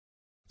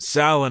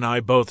Sal and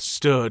I both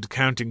stood,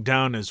 counting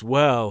down as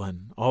well,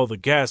 and all the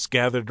guests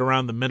gathered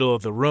around the middle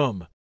of the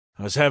room.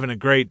 I was having a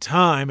great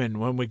time, and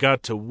when we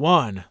got to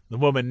 1, the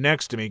woman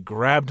next to me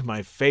grabbed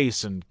my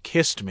face and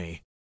kissed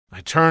me.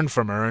 I turned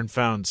from her and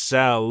found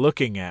Sal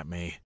looking at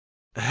me.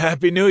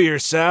 "Happy New Year,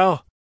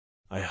 Sal!"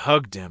 I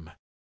hugged him.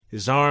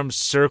 His arms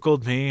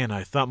circled me, and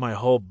I thought my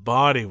whole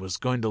body was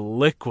going to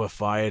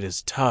liquefy at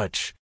his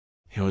touch.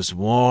 He was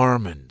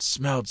warm and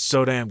smelled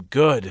so damn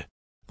good.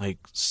 Like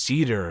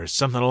cedar or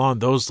something along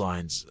those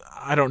lines.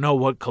 I don't know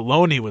what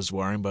cologne he was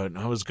wearing, but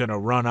I was going to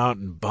run out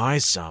and buy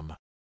some.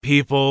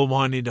 People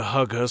wanting to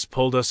hug us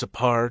pulled us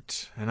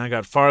apart, and I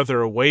got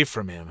farther away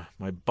from him.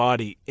 My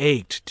body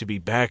ached to be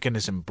back in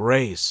his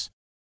embrace.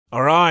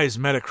 Our eyes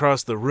met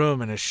across the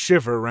room, and a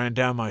shiver ran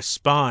down my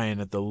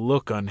spine at the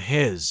look on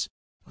his.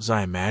 Was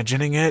I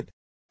imagining it?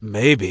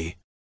 Maybe.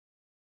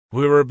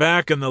 We were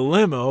back in the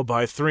limo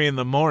by 3 in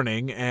the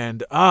morning,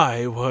 and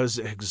I was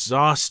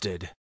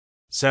exhausted.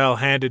 Sal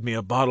handed me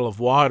a bottle of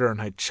water,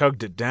 and I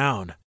chugged it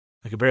down.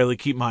 I could barely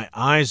keep my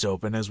eyes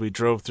open as we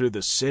drove through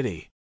the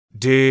city.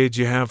 "Did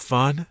you have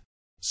fun?"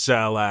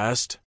 Sal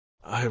asked.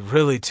 "I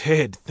really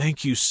did.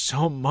 Thank you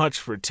so much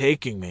for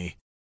taking me.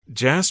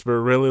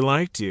 Jasper really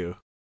liked you.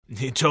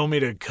 He told me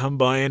to come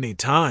by any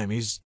time.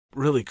 He's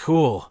really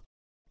cool."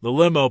 The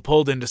limo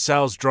pulled into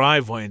Sal's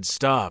driveway and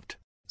stopped.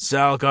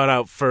 Sal got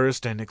out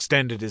first and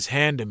extended his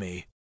hand to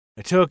me.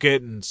 I took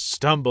it and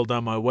stumbled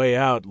on my way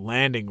out,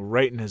 landing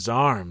right in his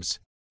arms.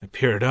 I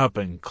peered up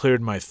and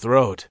cleared my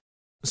throat.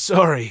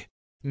 "Sorry."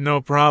 "No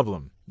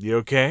problem. You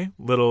okay?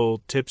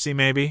 Little tipsy,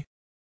 maybe?"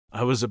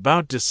 I was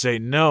about to say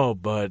no,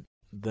 but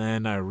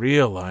then I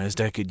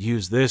realized I could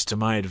use this to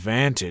my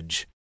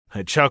advantage.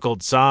 I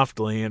chuckled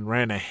softly and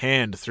ran a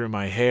hand through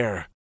my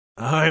hair.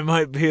 "I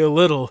might be a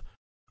little.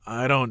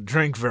 I don't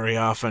drink very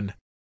often."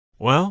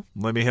 "Well,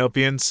 let me help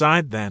you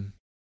inside then."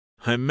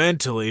 I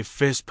mentally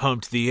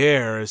fist-pumped the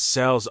air as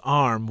Sal's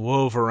arm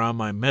wove around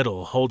my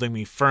middle, holding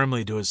me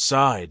firmly to his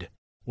side.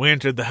 We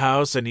entered the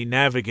house, and he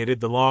navigated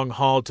the long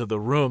hall to the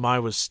room I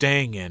was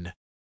staying in.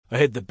 I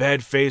hit the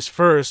bed face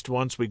first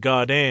once we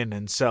got in,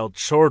 and Sal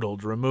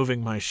chortled,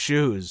 removing my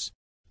shoes.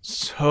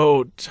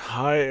 "So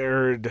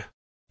tired,"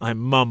 I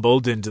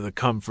mumbled into the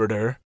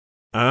comforter.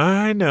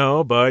 "I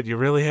know, but you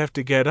really have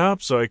to get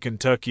up so I can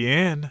tuck you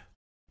in."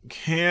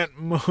 "Can't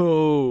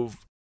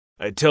move."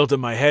 I tilted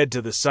my head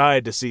to the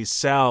side to see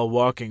Sal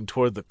walking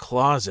toward the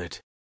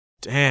closet.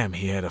 Damn,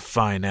 he had a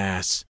fine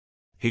ass.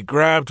 He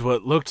grabbed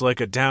what looked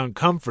like a down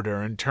comforter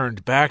and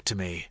turned back to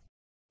me.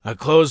 I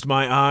closed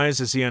my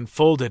eyes as he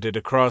unfolded it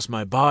across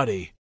my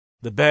body.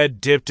 The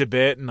bed dipped a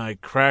bit, and I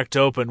cracked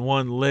open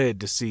one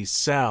lid to see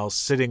Sal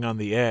sitting on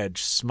the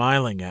edge,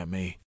 smiling at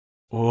me.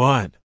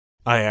 "What?"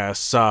 I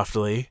asked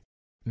softly.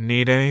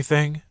 "Need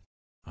anything?"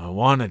 I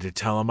wanted to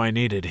tell him I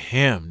needed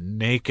him,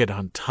 naked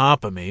on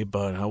top of me,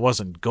 but I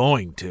wasn't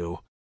going to.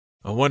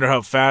 I wonder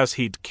how fast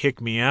he'd kick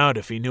me out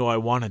if he knew I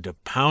wanted to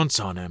pounce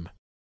on him.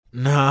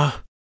 "Nah,"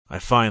 I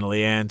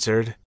finally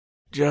answered.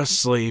 "Just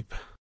sleep."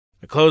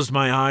 I closed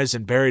my eyes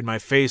and buried my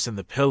face in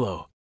the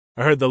pillow.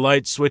 I heard the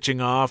light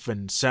switching off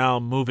and Sal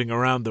moving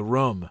around the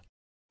room.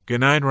 "Good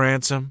night,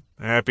 Ransom.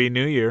 Happy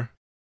New Year,"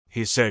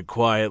 he said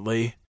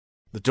quietly.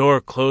 The door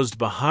closed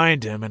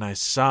behind him, and I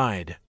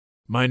sighed.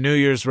 My New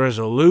Year's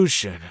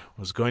resolution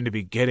was going to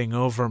be getting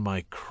over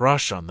my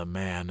crush on the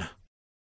man.